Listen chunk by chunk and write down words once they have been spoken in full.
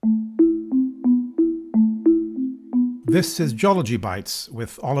This is Geology Bites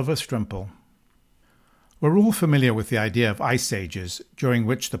with Oliver Strimple. We're all familiar with the idea of ice ages, during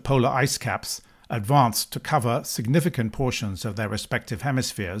which the polar ice caps advanced to cover significant portions of their respective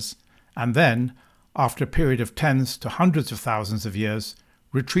hemispheres, and then, after a period of tens to hundreds of thousands of years,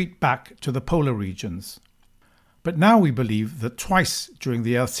 retreat back to the polar regions. But now we believe that twice during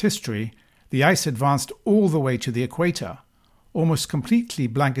the Earth's history, the ice advanced all the way to the equator, almost completely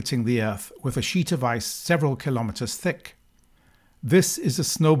blanketing the Earth with a sheet of ice several kilometers thick. This is the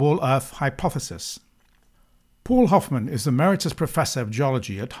Snowball Earth hypothesis. Paul Hoffman is Emeritus Professor of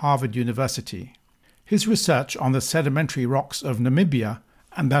Geology at Harvard University. His research on the sedimentary rocks of Namibia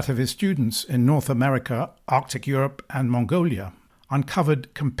and that of his students in North America, Arctic Europe, and Mongolia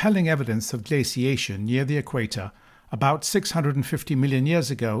uncovered compelling evidence of glaciation near the equator about 650 million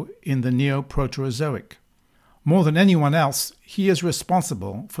years ago in the Neoproterozoic. More than anyone else, he is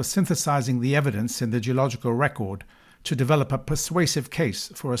responsible for synthesizing the evidence in the geological record to develop a persuasive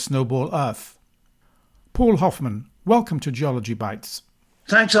case for a snowball Earth. Paul Hoffman, welcome to Geology Bites.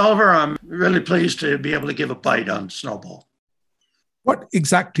 Thanks, Oliver. I'm really pleased to be able to give a bite on snowball. What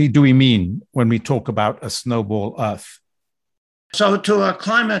exactly do we mean when we talk about a snowball Earth? So to a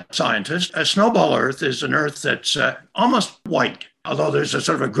climate scientist, a snowball Earth is an Earth that's almost white, although there's a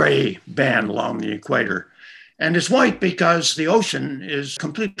sort of a gray band along the equator. And it's white because the ocean is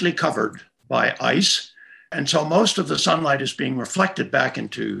completely covered by ice. And so most of the sunlight is being reflected back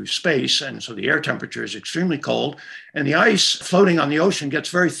into space. And so the air temperature is extremely cold. And the ice floating on the ocean gets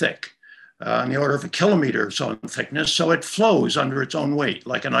very thick, on the order of a kilometer or so in thickness. So it flows under its own weight,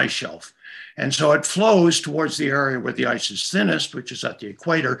 like an ice shelf. And so it flows towards the area where the ice is thinnest, which is at the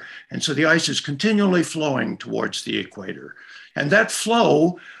equator. And so the ice is continually flowing towards the equator. And that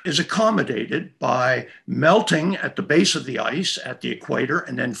flow is accommodated by melting at the base of the ice at the equator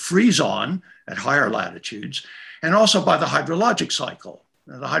and then freeze on at higher latitudes, and also by the hydrologic cycle.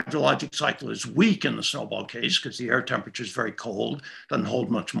 Now, the hydrologic cycle is weak in the snowball case because the air temperature is very cold, doesn't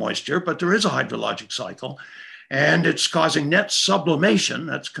hold much moisture, but there is a hydrologic cycle. And it's causing net sublimation,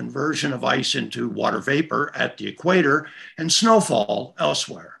 that's conversion of ice into water vapor at the equator, and snowfall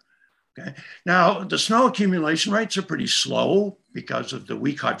elsewhere. Okay. Now, the snow accumulation rates are pretty slow because of the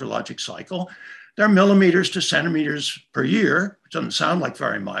weak hydrologic cycle. They're millimeters to centimeters per year, which doesn't sound like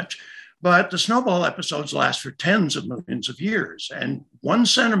very much, but the snowball episodes last for tens of millions of years. And 1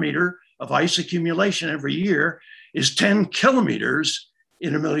 centimeter of ice accumulation every year is 10 kilometers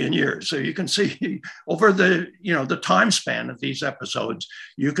in a million years. So you can see over the time span of these episodes,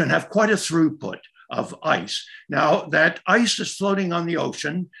 you can have quite a throughput of ice. Now, that ice is floating on the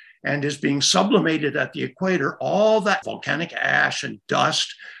ocean and is being sublimated at the equator. All that volcanic ash and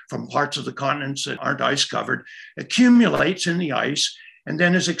dust from parts of the continents that aren't ice covered accumulates in the ice and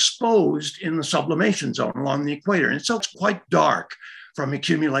then is exposed in the sublimation zone along the equator. And so it's quite dark from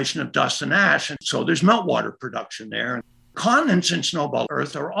accumulation of dust and ash. And so there's meltwater production there. Continents in snowball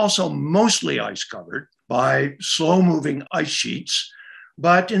Earth are also mostly ice covered by slow moving ice sheets.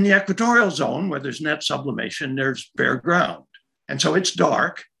 But in the equatorial zone, where there's net sublimation, there's bare ground. And so it's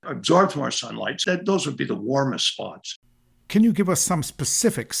dark, absorbs more sunlight. Those would be the warmest spots. Can you give us some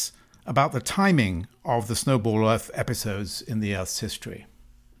specifics about the timing of the snowball Earth episodes in the Earth's history?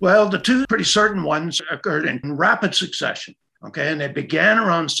 Well, the two pretty certain ones occurred in rapid succession. Okay, and they began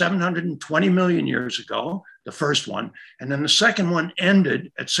around 720 million years ago, the first one, and then the second one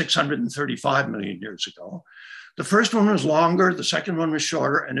ended at 635 million years ago. The first one was longer, the second one was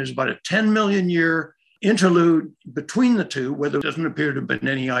shorter, and there's about a 10 million year interlude between the two where there doesn't appear to have been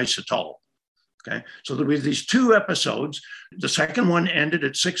any ice at all. Okay, so there'll be these two episodes. The second one ended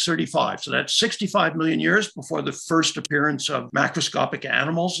at 635. So that's 65 million years before the first appearance of macroscopic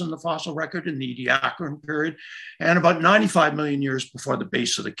animals in the fossil record in the Ediacaran period, and about 95 million years before the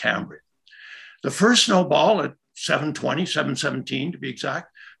base of the Cambrian. The first snowball at 720, 717 to be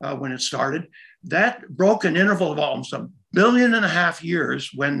exact, when it started, that broke an interval of almost 1.5 billion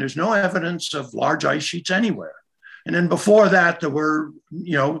years when there's no evidence of large ice sheets anywhere. And then before that, there were,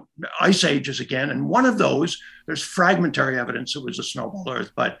 ice ages again. And one of those, there's fragmentary evidence it was a snowball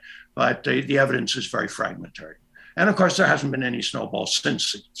Earth, but the evidence is very fragmentary. And of course, there hasn't been any snowballs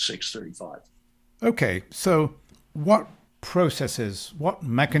since 635. Okay, so what processes, what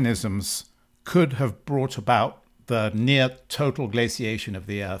mechanisms could have brought about the near total glaciation of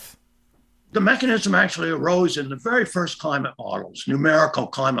the Earth? The mechanism actually arose in the very first climate models, numerical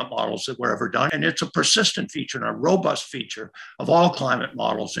climate models that were ever done. And it's a persistent feature and a robust feature of all climate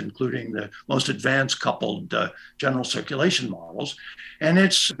models, including the most advanced coupled general circulation models. And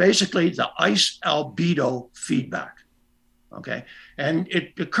it's basically the ice albedo feedback. Okay. And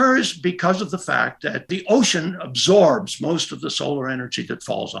it occurs because of the fact that the ocean absorbs most of the solar energy that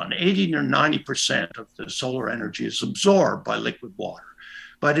falls on. 80 or 90% of the solar energy is absorbed by liquid water.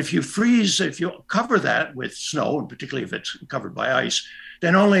 But if you freeze, if you cover that with snow, and particularly if it's covered by ice,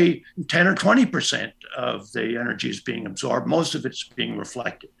 then only 10 or 20% of the energy is being absorbed. Most of it's being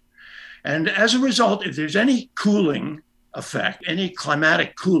reflected. And as a result, if there's any cooling effect, any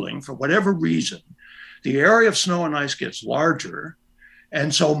climatic cooling for whatever reason, the area of snow and ice gets larger.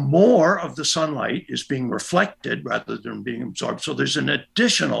 And so more of the sunlight is being reflected rather than being absorbed. So there's an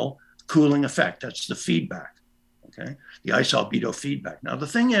additional cooling effect. That's the feedback, okay? The ice albedo feedback. Now, the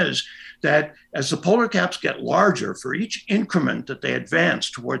thing is that as the polar caps get larger, for each increment that they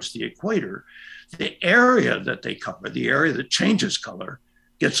advance towards the equator, the area that they cover, the area that changes color,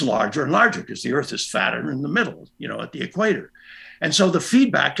 gets larger and larger because the Earth is fatter in the middle, at the equator. And so the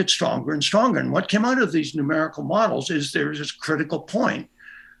feedback gets stronger and stronger. And what came out of these numerical models is there's this critical point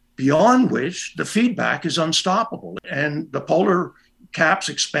beyond which the feedback is unstoppable. And the polar caps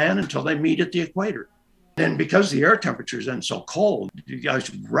expand until they meet at the equator. And because the air temperature is then so cold, the ice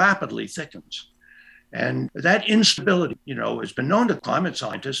rapidly thickens. And that instability, has been known to climate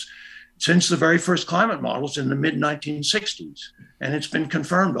scientists since the very first climate models in the mid-1960s. And it's been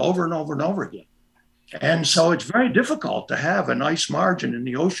confirmed over and over and over again. And so it's very difficult to have an ice margin in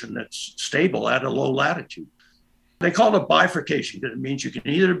the ocean that's stable at a low latitude. They call it bifurcation because it means you can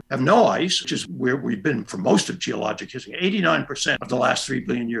either have no ice, which is where we've been for most of geologic history. 89% of the last 3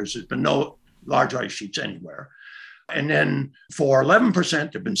 billion years, there's been no large ice sheets anywhere. And then for 11%, there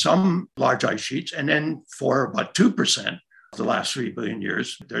have been some large ice sheets. And then for about 2% of the last 3 billion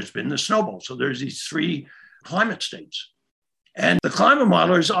years, there's been the snowball. So there's these three climate states. And the climate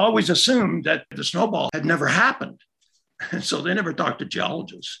modelers always assumed that the snowball had never happened. And so they never talked to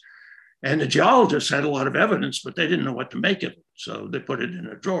geologists. And the geologists had a lot of evidence, but they didn't know what to make of it. So they put it in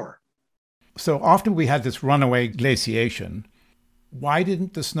a drawer. So after we had this runaway glaciation, why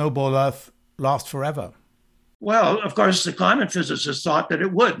didn't the snowball Earth last forever? Well, of course, the climate physicists thought that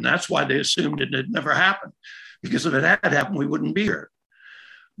it would. And that's why they assumed it had never happened. Because if it had happened, we wouldn't be here.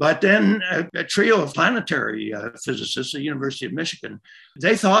 But then a trio of planetary physicists at the University of Michigan,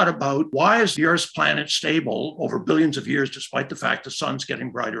 they thought about why is the Earth's planet stable over billions of years, despite the fact the sun's getting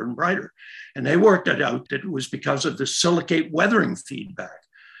brighter and brighter. And they worked it out that it was because of the silicate weathering feedback,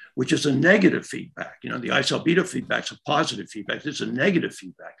 which is a negative feedback. The ice albedo feedback is a positive feedback. This is a negative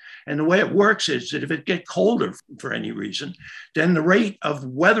feedback. And the way it works is that if it gets colder for any reason, then the rate of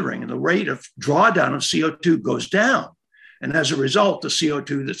weathering and the rate of drawdown of CO2 goes down. And as a result, the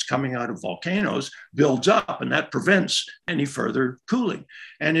CO2 that's coming out of volcanoes builds up, and that prevents any further cooling.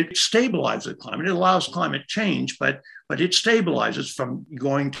 And it stabilizes the climate. It allows climate change, but it stabilizes from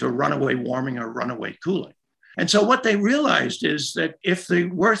going to runaway warming or runaway cooling. And so what they realized is that if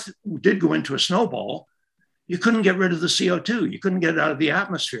the Earth did go into a snowball, you couldn't get rid of the CO2. You couldn't get it out of the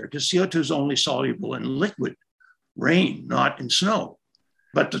atmosphere because CO2 is only soluble in liquid rain, not in snow.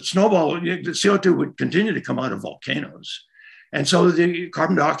 But the snowball, the CO2 would continue to come out of volcanoes. And so the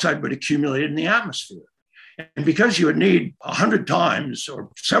carbon dioxide would accumulate in the atmosphere. And because you would need 100 times or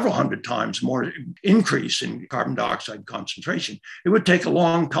several hundred times more increase in carbon dioxide concentration, it would take a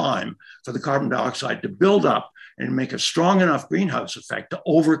long time for the carbon dioxide to build up and make a strong enough greenhouse effect to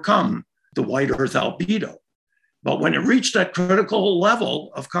overcome the white Earth albedo. But when it reached that critical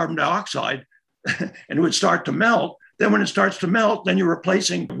level of carbon dioxide and it would start to melt, then when it starts to melt, then you're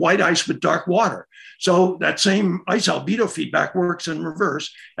replacing white ice with dark water. So that same ice albedo feedback works in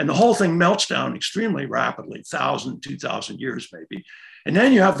reverse, and the whole thing melts down extremely rapidly, 1,000, 2,000 years maybe. And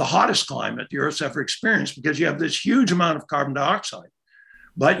then you have the hottest climate the Earth's ever experienced because you have this huge amount of carbon dioxide,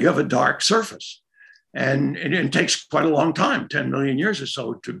 but you have a dark surface. And it takes quite a long time, 10 million years or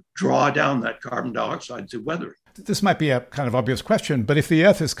so, to draw down that carbon dioxide through weathering. This might be a kind of obvious question, but if the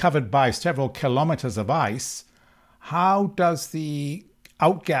Earth is covered by several kilometers of ice, how does the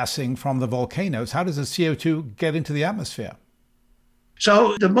outgassing from the volcanoes, how does the CO2 get into the atmosphere?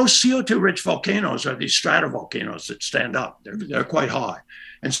 So the most CO2-rich volcanoes are these stratovolcanoes that stand up. They're quite high.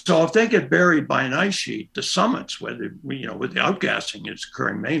 And so if they get buried by an ice sheet, the summits, where with the outgassing is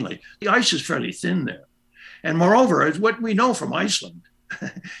occurring mainly, the ice is fairly thin there. And moreover, as what we know from Iceland,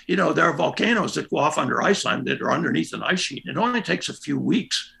 there are volcanoes that go off under Iceland that are underneath an ice sheet. It only takes a few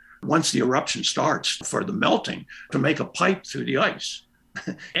weeks once the eruption starts for the melting to make a pipe through the ice.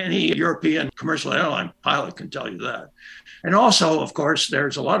 Any European commercial airline pilot can tell you that. And also, of course,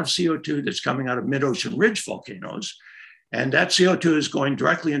 there's a lot of CO2 that's coming out of mid-ocean ridge volcanoes. And that CO2 is going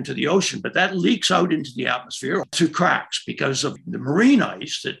directly into the ocean, but that leaks out into the atmosphere through cracks because of the marine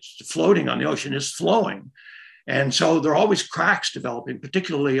ice that's floating on the ocean is flowing. And so there are always cracks developing,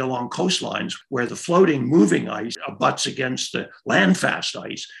 particularly along coastlines where the floating, moving ice abuts against the landfast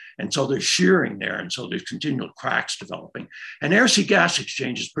ice. And so there's shearing there. And so there's continual cracks developing. And air-sea gas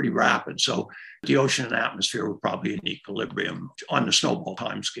exchange is pretty rapid. So the ocean and atmosphere were probably in equilibrium on the snowball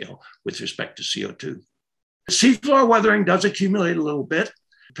timescale with respect to CO2. Seafloor weathering does accumulate a little bit.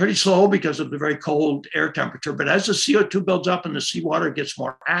 Pretty slow because of the very cold air temperature. But as the CO2 builds up and the seawater gets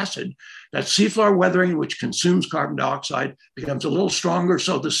more acid, that seafloor weathering, which consumes carbon dioxide, becomes a little stronger.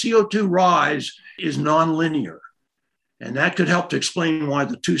 So the CO2 rise is nonlinear. And that could help to explain why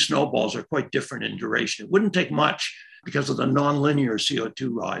the two snowballs are quite different in duration. It wouldn't take much because of the nonlinear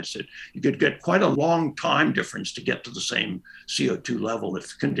CO2 rise. You could get quite a long time difference to get to the same CO2 level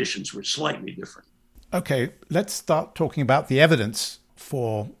if conditions were slightly different. Okay, let's start talking about the evidence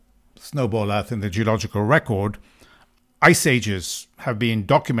for snowball Earth in the geological record. Ice ages have been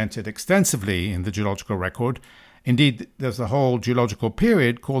documented extensively in the geological record. Indeed, there's a whole geological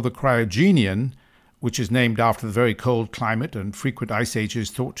period called the Cryogenian, which is named after the very cold climate and frequent ice ages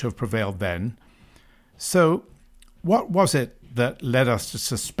thought to have prevailed then. So what was it that led us to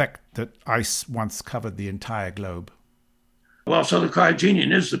suspect that ice once covered the entire globe? Well, so the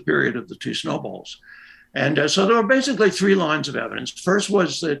Cryogenian is the period of the two snowballs. And so there were basically three lines of evidence. First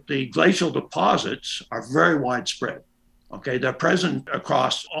was that the glacial deposits are very widespread. Okay, they're present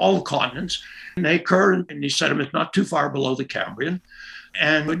across all the continents, and they occur in these sediments not too far below the Cambrian.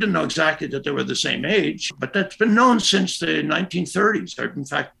 And we didn't know exactly that they were the same age, but that's been known since the 1930s, or in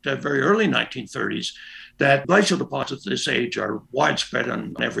fact, very early 1930s, that glacial deposits of this age are widespread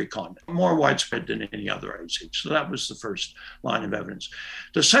on every continent, more widespread than any other ice age. So that was the first line of evidence.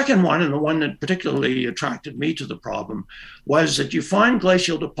 The second one, and the one that particularly attracted me to the problem, was that you find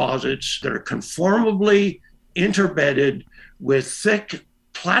glacial deposits that are conformably interbedded with thick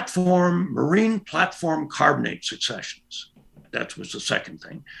marine platform carbonate successions. That was the second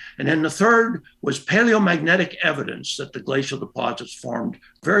thing. And then the third was paleomagnetic evidence that the glacial deposits formed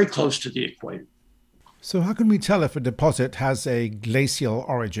very close to the equator. So how can we tell if a deposit has a glacial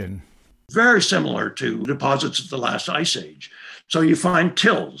origin? Very similar to deposits of the last ice age. So you find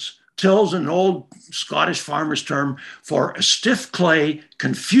tills. Tills, an old Scottish farmer's term for a stiff clay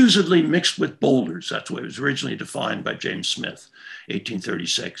confusedly mixed with boulders. That's what it was originally defined by James Smith,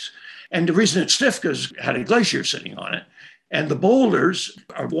 1836. And the reason it's stiff because it had a glacier sitting on it. And the boulders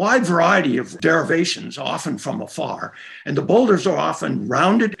are a wide variety of derivations, often from afar. And the boulders are often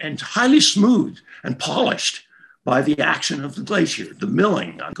rounded and highly smooth and polished by the action of the glacier. The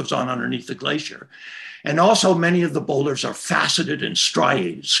milling goes on underneath the glacier. And also many of the boulders are faceted and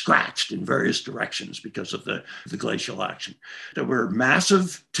striated, scratched in various directions because of the glacial action. There were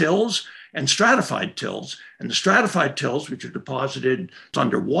massive tills and stratified tills. And the stratified tills, which are deposited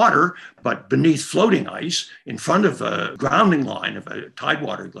underwater, but beneath floating ice in front of a grounding line of a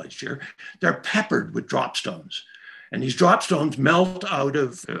tidewater glacier, they're peppered with dropstones. And these dropstones melt out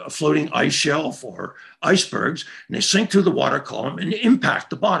of a floating ice shelf or icebergs, and they sink through the water column and impact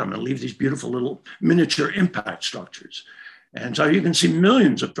the bottom and leave these beautiful little miniature impact structures. And so you can see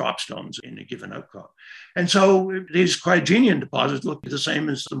millions of dropstones in a given outcrop. And so these Cryogenian deposits look the same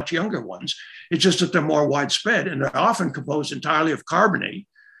as the much younger ones. It's just that they're more widespread, and they're often composed entirely of carbonate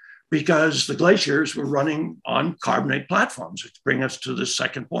because the glaciers were running on carbonate platforms, which bring us to the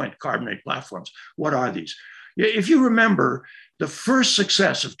second point, carbonate platforms. What are these? If you remember, the first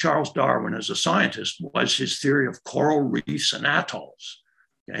success of Charles Darwin as a scientist was his theory of coral reefs and atolls.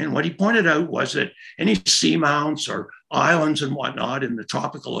 Okay? And what he pointed out was that any seamounts or islands and whatnot in the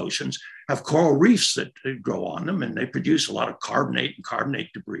tropical oceans have coral reefs that grow on them, and they produce a lot of carbonate and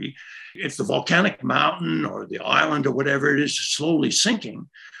carbonate debris. If the volcanic mountain or the island or whatever it is slowly sinking,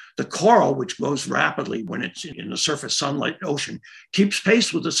 the coral, which grows rapidly when it's in the surface sunlight ocean, keeps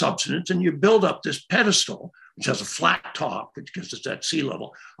pace with the subsidence, and you build up this pedestal, which has a flat top, because it's at sea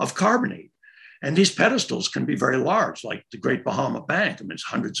level, of carbonate. And these pedestals can be very large, like the Great Bahama Bank. I mean, it's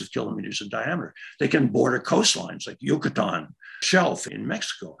hundreds of kilometers in diameter. They can border coastlines like Yucatan Shelf in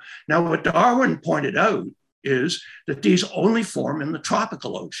Mexico. Now, what Darwin pointed out is that these only form in the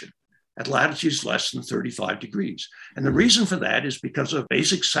tropical ocean at latitudes less than 35 degrees. And the reason for that is because of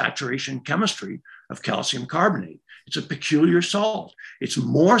basic saturation chemistry of calcium carbonate. It's a peculiar salt. It's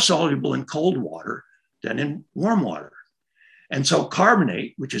more soluble in cold water than in warm water. And so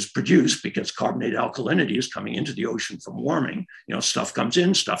carbonate, which is produced because carbonate alkalinity is coming into the ocean from warming, stuff comes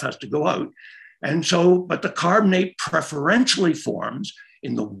in, stuff has to go out. And so, but the carbonate preferentially forms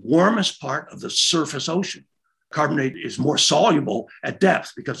in the warmest part of the surface ocean. Carbonate is more soluble at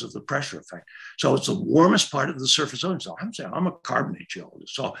depth because of the pressure effect. So it's the warmest part of the surface ocean. So I'm saying I'm a carbonate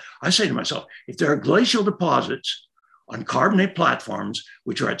geologist. So I say to myself, if there are glacial deposits on carbonate platforms,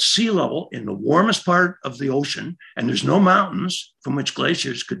 which are at sea level in the warmest part of the ocean, and there's no mountains from which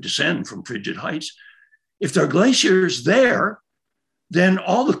glaciers could descend from frigid heights, if there are glaciers there, then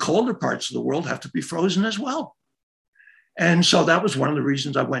all the colder parts of the world have to be frozen as well. And so that was one of the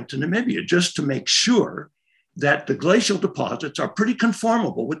reasons I went to Namibia, just to make sure that the glacial deposits are pretty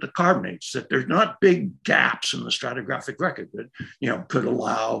conformable with the carbonates, that there's not big gaps in the stratigraphic record that, could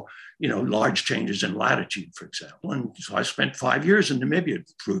allow, large changes in latitude, for example. And so I spent 5 years in Namibia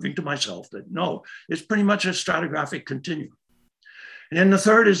proving to myself that no, it's pretty much a stratigraphic continuum. And then the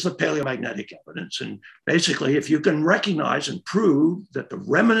third is the paleomagnetic evidence. And basically, if you can recognize and prove that the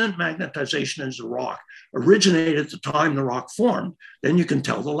remnant magnetization in the rock originated at the time the rock formed, then you can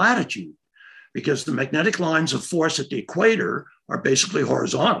tell the latitude, because the magnetic lines of force at the equator are basically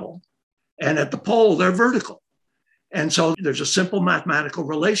horizontal, and at the pole, they're vertical. And so there's a simple mathematical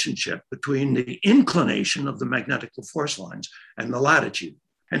relationship between the inclination of the magnetic force lines and the latitude.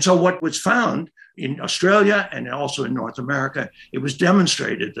 And so what was found in Australia and also in North America, it was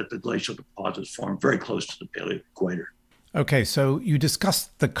demonstrated that the glacial deposits formed very close to the paleoequator. Okay, so you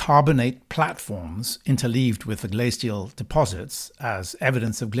discussed the carbonate platforms interleaved with the glacial deposits as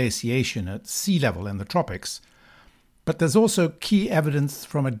evidence of glaciation at sea level in the tropics. But there's also key evidence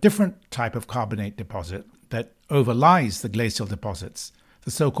from a different type of carbonate deposit that overlies the glacial deposits,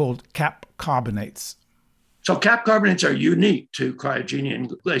 the so-called cap carbonates. So cap carbonates are unique to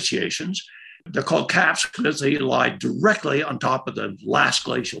cryogenian glaciations. They're called caps because they lie directly on top of the last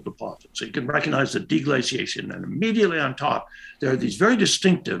glacial deposit. So you can recognize the deglaciation, and immediately on top, there are these very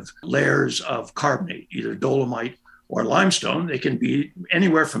distinctive layers of carbonate, either dolomite or limestone. They can be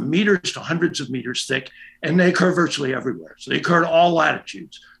anywhere from meters to hundreds of meters thick, and they occur virtually everywhere. So they occur at all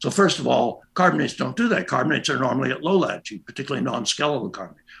latitudes. So first of all, carbonates don't do that. Carbonates are normally at low latitude, particularly non-skeletal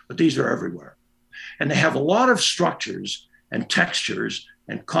carbonate, but these are everywhere. And they have a lot of structures and textures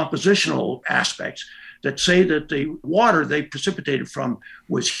and compositional aspects that say that the water they precipitated from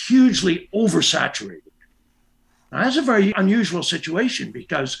was hugely oversaturated. Now, that's a very unusual situation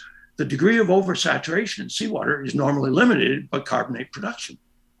because the degree of oversaturation in seawater is normally limited by carbonate production.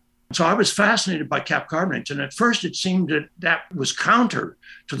 So I was fascinated by cap carbonates, and at first it seemed that that was counter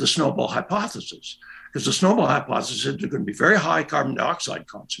to the snowball hypothesis, because the snowball hypothesis said there's going to be very high carbon dioxide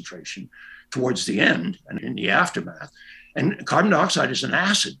concentration towards the end and in the aftermath. And carbon dioxide is an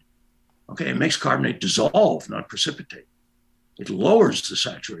acid. Okay, it makes carbonate dissolve, not precipitate. It lowers the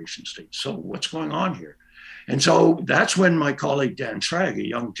saturation state. So what's going on here? And so that's when my colleague Dan Schrag, a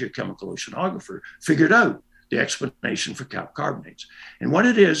young geochemical oceanographer, figured out the explanation for cap carbonates. And what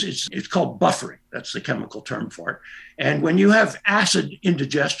it is, it's called buffering. That's the chemical term for it. And when you have acid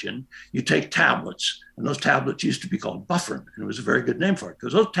indigestion, you take tablets, and those tablets used to be called bufferin, and it was a very good name for it,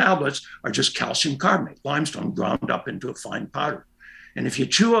 because those tablets are just calcium carbonate, limestone ground up into a fine powder. And if you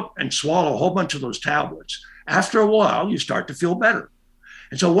chew up and swallow a whole bunch of those tablets, after a while, you start to feel better.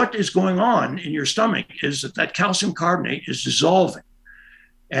 And so what is going on in your stomach is that calcium carbonate is dissolving.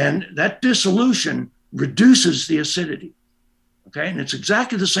 And that dissolution reduces the acidity. Okay, and it's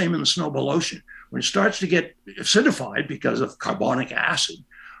exactly the same in the snowball ocean. When it starts to get acidified because of carbonic acid,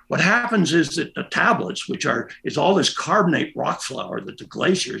 what happens is that the tablets, which is all this carbonate rock flour that the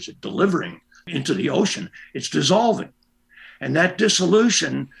glaciers are delivering into the ocean, it's dissolving. And that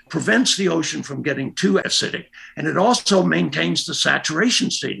dissolution prevents the ocean from getting too acidic. And it also maintains the saturation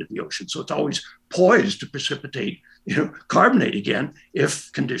state of the ocean. So it's always poised to precipitate, carbonate again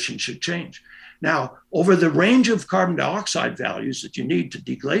if conditions should change. Now, over the range of carbon dioxide values that you need to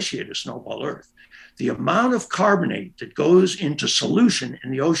deglaciate a snowball Earth, the amount of carbonate that goes into solution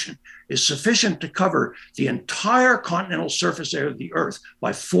in the ocean is sufficient to cover the entire continental surface area of the Earth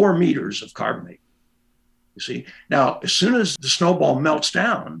by 4 meters of carbonate. You see, now, as soon as the snowball melts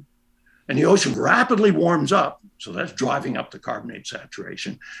down and the ocean rapidly warms up, so that's driving up the carbonate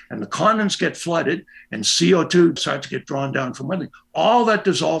saturation, and the continents get flooded and CO2 starts to get drawn down from within, all that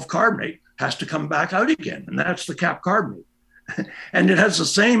dissolved carbonate has to come back out again, and that's the cap carbonate. And it has the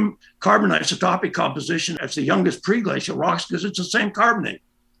same carbon isotopic composition as the youngest preglacial rocks because it's the same carbonate.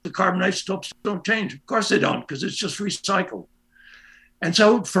 The carbon isotopes don't change. Of course they don't, because it's just recycled. And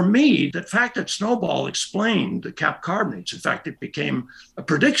so for me, the fact that Snowball explained the cap carbonates, in fact, it became a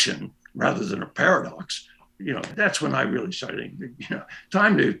prediction rather than a paradox. That's when I really started thinking,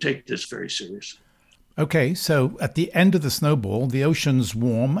 time to take this very seriously. Okay, so at the end of the snowball, the oceans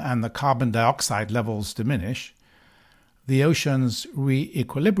warm and the carbon dioxide levels diminish. The oceans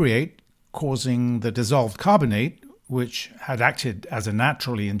re-equilibrate causing the dissolved carbonate, which had acted as a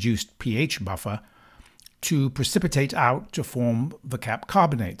naturally induced pH buffer, to precipitate out to form the cap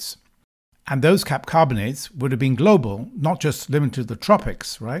carbonates. And those cap carbonates would have been global, not just limited to the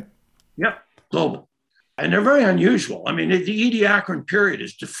tropics, right? Yep, global. And they're very unusual. I mean, the Ediacaran period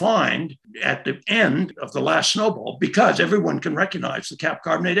is defined at the end of the last snowball because everyone can recognize the cap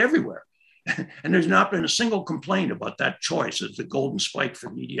carbonate everywhere. And there's not been a single complaint about that choice as the golden spike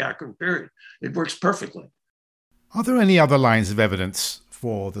for the Ediacaran period. It works perfectly. Are there any other lines of evidence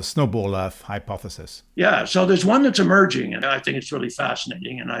for the snowball Earth hypothesis? Yeah, so there's one that's emerging, and I think it's really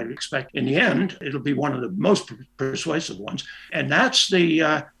fascinating. And I expect in the end, it'll be one of the most persuasive ones. And that's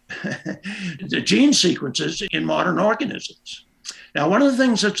the the gene sequences in modern organisms. Now, one of the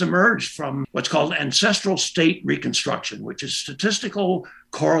things that's emerged from what's called ancestral state reconstruction, which is statistical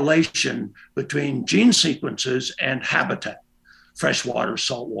correlation between gene sequences and habitat, freshwater,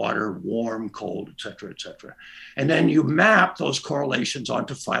 saltwater, warm, cold, et cetera, et cetera. And then you map those correlations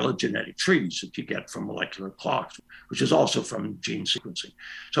onto phylogenetic trees that you get from molecular clocks, which is also from gene sequencing.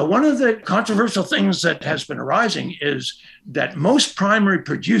 So one of the controversial things that has been arising is that most primary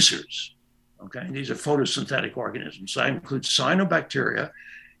producers, okay, these are photosynthetic organisms, that includes cyanobacteria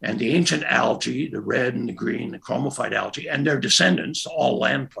and the ancient algae, the red and the green, the chromophyte algae, and their descendants, all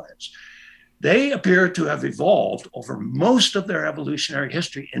land plants. They appear to have evolved over most of their evolutionary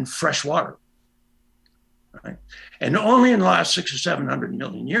history in fresh water. Right? And only in the last 600 or 700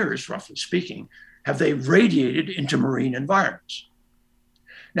 million years, roughly speaking, have they radiated into marine environments.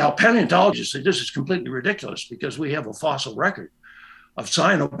 Now, paleontologists say this is completely ridiculous because we have a fossil record of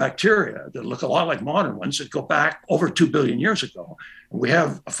cyanobacteria that look a lot like modern ones that go back over 2 billion years ago. And we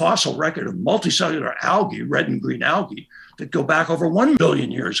have a fossil record of multicellular algae, red and green algae, that go back over 1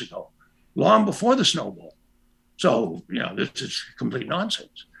 billion years ago, long before the snowball. So, this is complete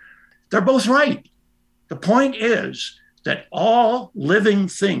nonsense. They're both right. The point is that all living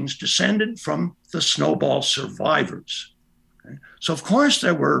things descended from the snowball survivors. Okay? So, of course,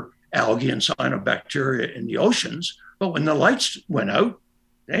 there were algae and cyanobacteria in the oceans, but when the lights went out,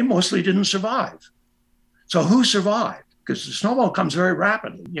 they mostly didn't survive. So who survived? Because the snowball comes very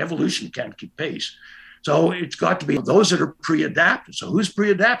rapidly. The evolution can't keep pace. So it's got to be those that are pre-adapted. So who's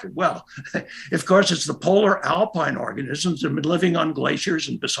pre-adapted? Well, of course, it's the polar alpine organisms that have been living on glaciers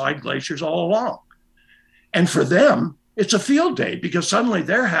and beside glaciers all along. And for them, it's a field day because suddenly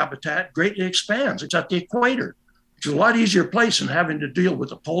their habitat greatly expands. It's at the equator, which is a lot easier place than having to deal with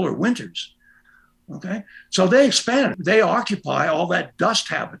the polar winters. Okay, so they expand. They occupy all that dust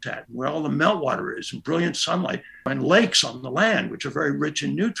habitat where all the meltwater is and brilliant sunlight and lakes on the land, which are very rich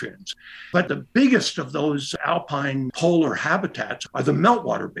in nutrients. But the biggest of those alpine polar habitats are the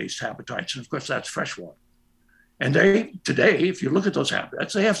meltwater-based habitats. And of course, that's freshwater. And they, today, if you look at those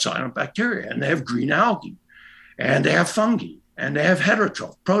habitats, they have cyanobacteria and they have green algae and they have fungi and they have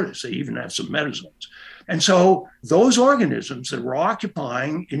heterotroph protists. They even have some metazoans. And so those organisms that were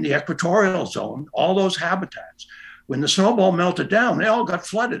occupying in the equatorial zone, all those habitats, when the snowball melted down, they all got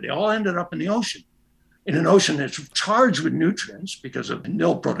flooded. They all ended up in the ocean, in an ocean that's charged with nutrients because of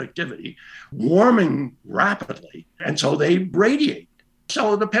nil productivity, warming rapidly. And so they radiate.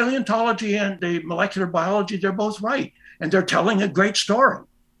 So the paleontology and the molecular biology, they're both right. And they're telling a great story.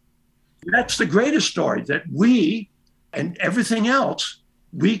 That's the greatest story, that we and everything else,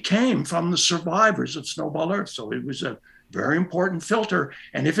 we came from the survivors of Snowball Earth. So it was a very important filter.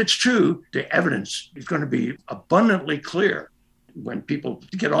 And if it's true, the evidence is going to be abundantly clear when people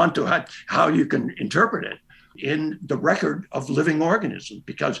get on to how you can interpret it in the record of living organisms,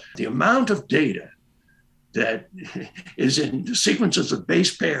 because the amount of data that is in the sequences of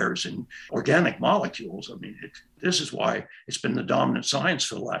base pairs and organic molecules, I mean, this is why it's been the dominant science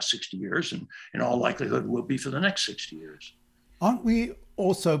for the last 60 years and in all likelihood will be for the next 60 years. Aren't we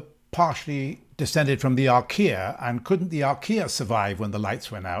also partially descended from the archaea, and couldn't the archaea survive when the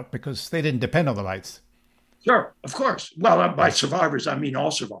lights went out because they didn't depend on the lights? Sure, of course. Well, by survivors, I mean all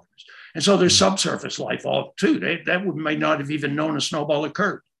survivors. And so there's subsurface life all too. That may not have even known a snowball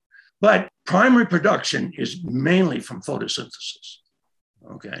occurred. But primary production is mainly from photosynthesis.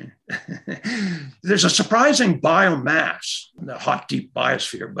 Okay. There's a surprising biomass in the hot, deep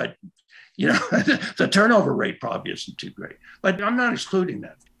biosphere, but the turnover rate probably isn't too great, but I'm not excluding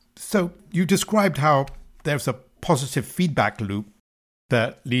that. So you described how there's a positive feedback loop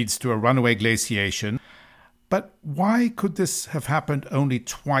that leads to a runaway glaciation. But why could this have happened only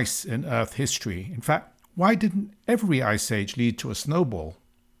twice in Earth history? In fact, why didn't every ice age lead to a snowball?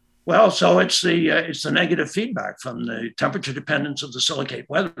 Well, so it's the negative feedback from the temperature dependence of the silicate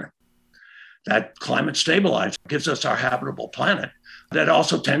weather. That climate stabilized gives us our habitable planet. that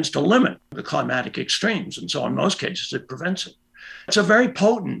also tends to limit the climatic extremes. And so in most cases, it prevents it. It's a very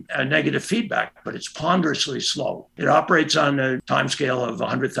potent negative feedback, but it's ponderously slow. It operates on a timescale of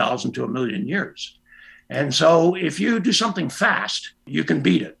 100,000 to 1,000,000 years. And so if you do something fast, you can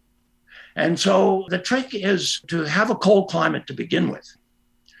beat it. And so the trick is to have a cold climate to begin with,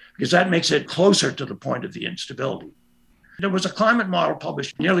 because that makes it closer to the point of the instability. There was a climate model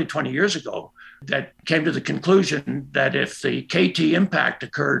published nearly 20 years ago that came to the conclusion that if the KT impact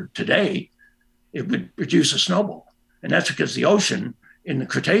occurred today, it would produce a snowball. And that's because the ocean in the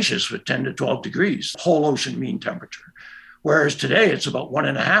Cretaceous was 10 to 12 degrees, whole ocean mean temperature. Whereas today it's about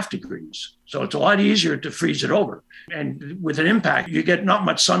 1.5 degrees. So it's a lot easier to freeze it over. And with an impact, you get not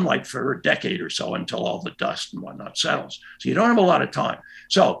much sunlight for a decade or so until all the dust and whatnot settles. So you don't have a lot of time.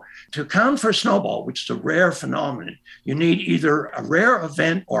 So to account for a snowball, which is a rare phenomenon, you need either a rare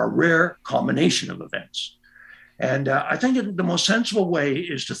event or a rare combination of events. And I think the most sensible way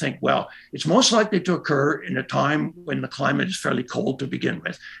is to think, well, it's most likely to occur in a time when the climate is fairly cold to begin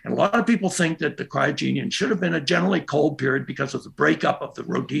with. And a lot of people think that the Cryogenian should have been a generally cold period because of the breakup of the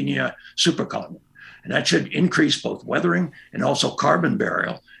Rodinia supercontinent. And that should increase both weathering and also carbon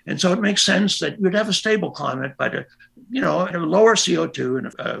burial. And so it makes sense that you'd have a stable climate, but a lower CO2 and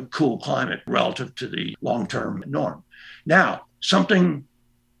a cool climate relative to the long-term norm. Now, something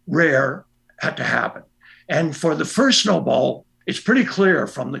rare had to happen. And for the first snowball, it's pretty clear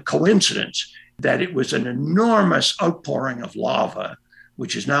from the coincidence that it was an enormous outpouring of lava,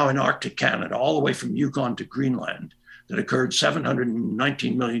 which is now in Arctic Canada, all the way from Yukon to Greenland, that occurred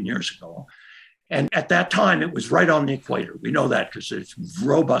 719 million years ago. And at that time, it was right on the equator. We know that because there's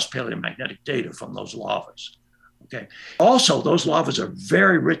robust paleomagnetic data from those lavas. Okay. Also, those lavas are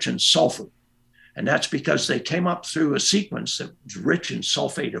very rich in sulfur. And that's because they came up through a sequence that was rich in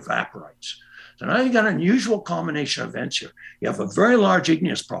sulfate evaporites. So now you've got an unusual combination of events here. You have a very large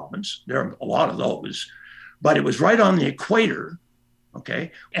igneous province. There are a lot of those, but it was right on the equator,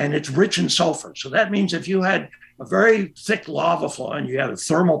 okay? And it's rich in sulfur. So that means if you had a very thick lava flow and you had a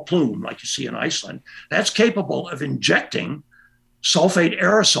thermal plume like you see in Iceland, that's capable of injecting sulfate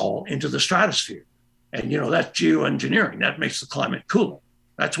aerosol into the stratosphere. And, that's geoengineering. That makes the climate cooler.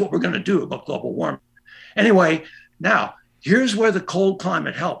 That's what we're going to do about global warming. Anyway, now, here's where the cold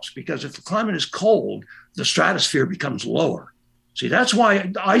climate helps, because if the climate is cold, the stratosphere becomes lower. See, that's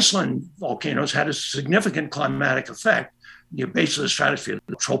why Iceland volcanoes had a significant climatic effect. The base of the stratosphere,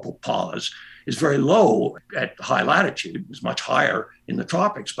 the tropopause, is very low at high latitude. It's much higher in the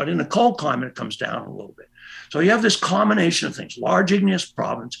tropics, but in the cold climate, it comes down a little bit. So you have this combination of things: large igneous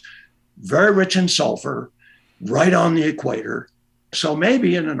province, very rich in sulfur, right on the equator. So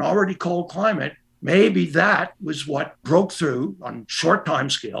maybe in an already cold climate, maybe that was what broke through on short time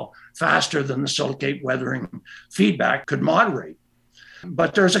scale faster than the silicate weathering feedback could moderate.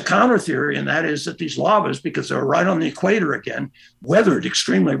 But there's a counter theory, and that is that these lavas, because they're right on the equator again, weathered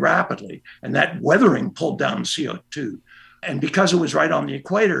extremely rapidly, and that weathering pulled down CO2. And because it was right on the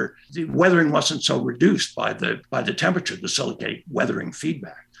equator, the weathering wasn't so reduced by the temperature, the silicate weathering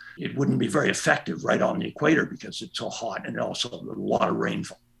feedback. It wouldn't be very effective right on the equator because it's so hot and also a lot of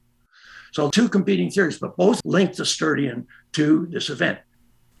rainfall. So two competing theories, but both link the Sturtian to this event.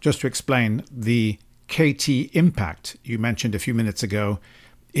 Just to explain, the KT impact you mentioned a few minutes ago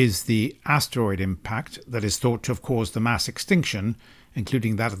is the asteroid impact that is thought to have caused the mass extinction,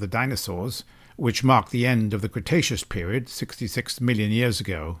 including that of the dinosaurs, which marked the end of the Cretaceous period 66 million years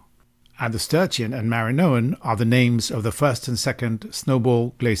ago. And the Sturtian and Marinoan are the names of the first and second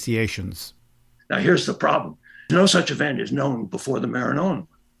snowball glaciations. Now here's the problem. No such event is known before the Marinoan.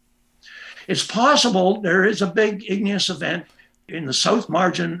 It's possible there is a big igneous event in the south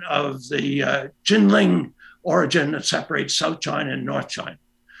margin of the Jinling origin that separates South China and North China.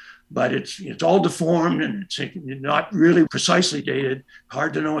 But it's all deformed and it's not really precisely dated,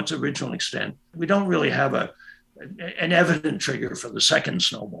 hard to know its original extent. We don't really have an evident trigger for the second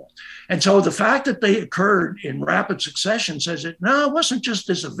snowball. And so the fact that they occurred in rapid succession says it wasn't just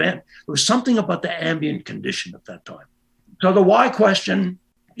this event. It was something about the ambient condition at that time. So the why question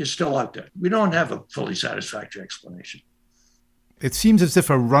is still out there. We don't have a fully satisfactory explanation. It seems as if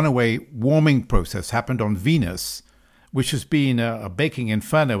a runaway warming process happened on Venus, which has been a baking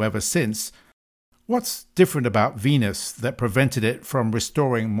inferno ever since. What's different about Venus that prevented it from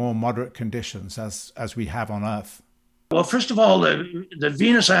restoring more moderate conditions as we have on Earth? Well, first of all, the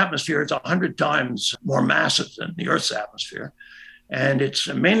Venus atmosphere is 100 times more massive than the Earth's atmosphere. And it's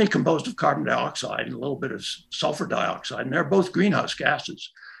mainly composed of carbon dioxide and a little bit of sulfur dioxide. And they're both greenhouse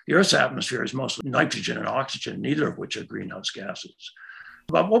gases. The Earth's atmosphere is mostly nitrogen and oxygen, neither of which are greenhouse gases.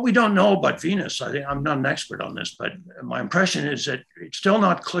 But what we don't know about Venus, I think I'm not an expert on this, but my impression is that it's still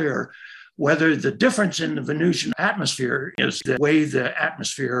not clear whether the difference in the Venusian atmosphere is the way the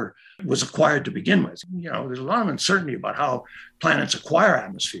atmosphere was acquired to begin with. There's a lot of uncertainty about how planets acquire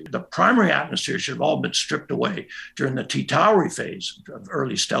atmosphere. The primary atmosphere should have all been stripped away during the T Tauri phase of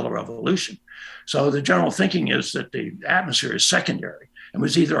early stellar evolution. So the general thinking is that the atmosphere is secondary and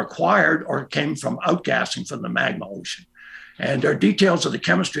was either acquired or came from outgassing from the magma ocean. And there are details of the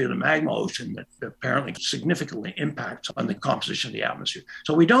chemistry of the magma ocean that apparently significantly impacts on the composition of the atmosphere.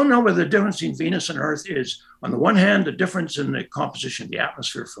 So we don't know whether the difference between Venus and Earth is, on the one hand, the difference in the composition of the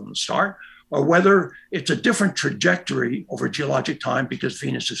atmosphere from the start, or whether it's a different trajectory over geologic time because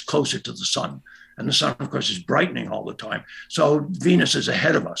Venus is closer to the sun. And the sun, of course, is brightening all the time. So Venus is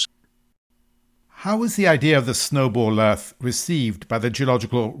ahead of us. How was the idea of the snowball Earth received by the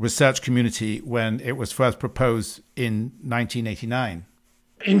geological research community when it was first proposed in 1989?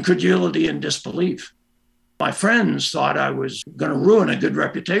 Incredulity and disbelief. My friends thought I was going to ruin a good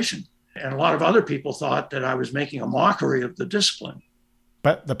reputation. And a lot of other people thought that I was making a mockery of the discipline.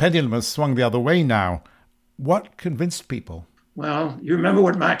 But the pendulum has swung the other way now. What convinced people? Well, you remember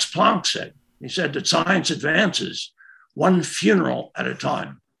what Max Planck said. He said that science advances one funeral at a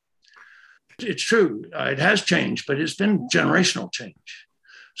time. It's true. It has changed, but it's been generational change.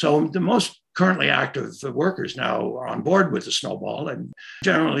 So the most currently active workers now are on board with the snowball, and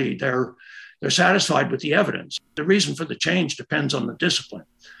generally they're satisfied with the evidence. The reason for the change depends on the discipline.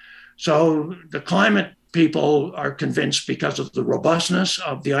 So the climate people are convinced because of the robustness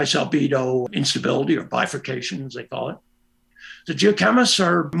of the ice albedo instability, or bifurcation, as they call it. The geochemists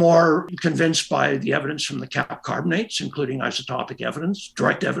are more convinced by the evidence from the cap carbonates, including isotopic evidence,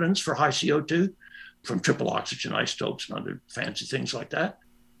 direct evidence for high CO2 from triple oxygen isotopes and other fancy things like that.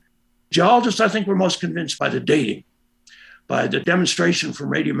 Geologists, I think, were most convinced by the dating, by the demonstration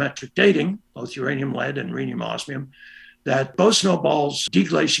from radiometric dating, both uranium-lead and rhenium-osmium, that both snowballs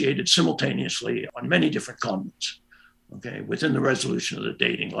deglaciated simultaneously on many different continents. Within the resolution of the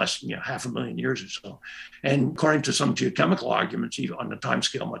dating, less than 500,000 years or so. And according to some geochemical arguments, even on the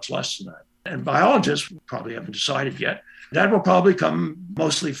timescale, much less than that. And biologists probably haven't decided yet. That will probably come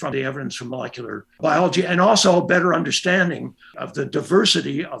mostly from the evidence from molecular biology and also a better understanding of the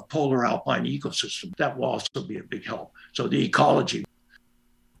diversity of polar alpine ecosystems. That will also be a big help. So the ecology.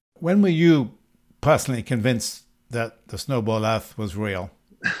 When were you personally convinced that the snowball Earth was real?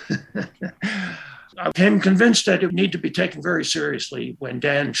 I became convinced that it would need to be taken very seriously when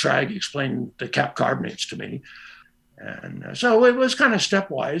Dan Schrag explained the cap carbonates to me. And so it was kind of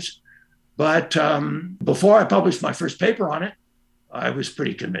stepwise. But before I published my first paper on it, I was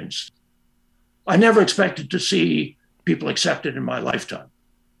pretty convinced. I never expected to see people accept it in my lifetime.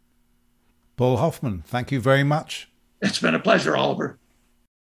 Paul Hoffman, thank you very much. It's been a pleasure, Oliver.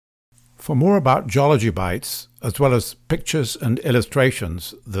 For more about Geology Bites, as well as pictures and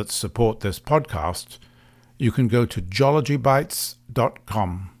illustrations that support this podcast, you can go to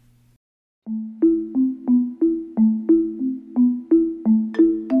geologybites.com.